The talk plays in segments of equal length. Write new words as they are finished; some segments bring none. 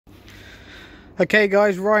Okay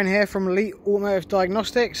guys, Ryan here from Elite Automotive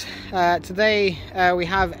Diagnostics. Today we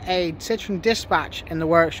have a Citroen Dispatch in the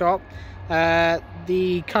workshop.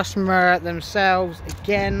 The customer themselves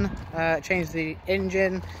again changed the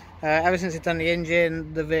engine. Ever since they've done the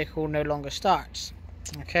engine, the vehicle no longer starts.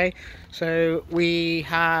 Okay, so we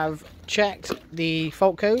have checked the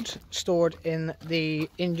fault codes stored in the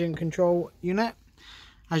engine control unit.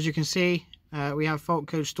 As you can see, we have fault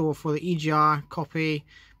code stored for the EGR, copy,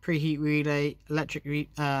 preheat relay, electric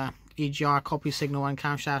EGR, copy signal and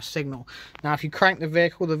camshaft signal. Now if you crank the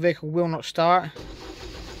vehicle will not start.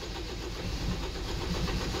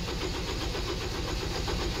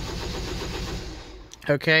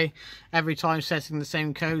 Okay, every time setting the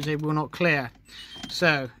same codes, they will not clear.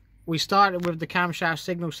 So we started with the camshaft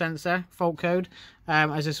signal sensor fault code,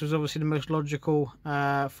 as this was obviously the most logical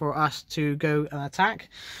for us to go and attack.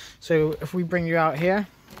 So if we bring you out here,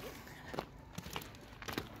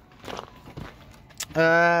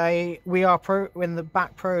 we are in the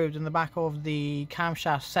back probed in the back of the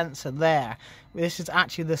camshaft sensor there. This is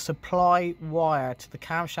actually the supply wire to the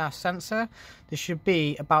camshaft sensor. This should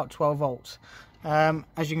be about 12 volts.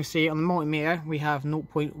 As you can see on the multimeter, we have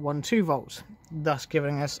 0.12 volts, thus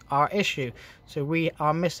giving us our issue. So we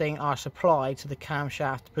are missing our supply to the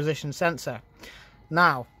camshaft position sensor.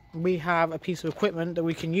 Now we have a piece of equipment that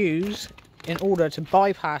we can use in order to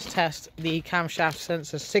bypass test the camshaft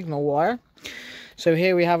sensor signal wire. So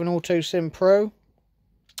here we have an AutoSim Pro.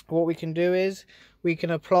 What we can do is we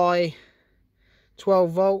can apply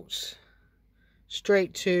 12 volts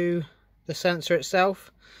straight to the sensor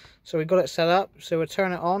itself. So we've got it set up, so we'll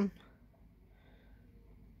turn it on,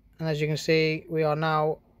 and as you can see we are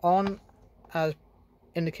now on as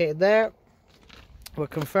indicated there. We'll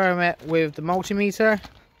confirm it with the multimeter.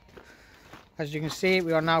 As you can see,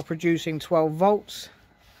 we are now producing 12 volts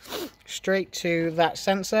straight to that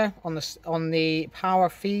sensor on the power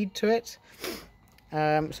feed to it.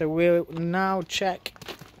 So we'll now check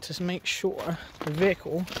to make sure the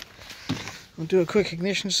vehicle. We'll do a quick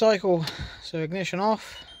ignition cycle. So ignition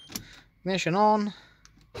off, ignition on.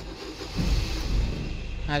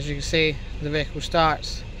 As you can see, the vehicle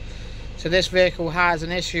starts. So this vehicle has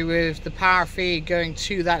an issue with the power feed going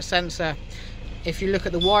to that sensor. If you look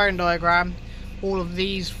at the wiring diagram, all of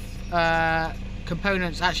these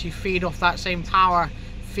components actually feed off that same power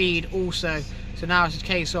feed also. So now it's a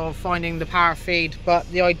case of finding the power feed, but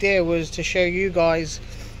the idea was to show you guys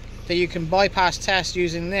that you can bypass test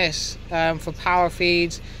using this for power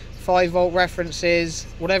feeds, 5-volt references,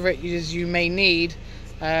 whatever it is you may need.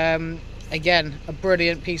 Again, a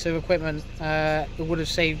brilliant piece of equipment. It would have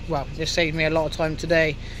saved, well, just saved me a lot of time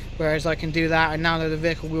today, whereas I can do that and now know the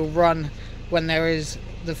vehicle will run when there is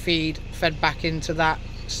the feed fed back into that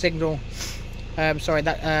signal,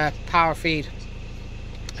 that power feed.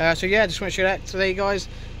 So yeah, just want to show that today guys.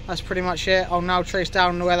 That's pretty much it. I'll now trace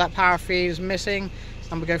down where that power feed is missing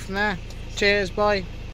and we'll go from there. Cheers, bye.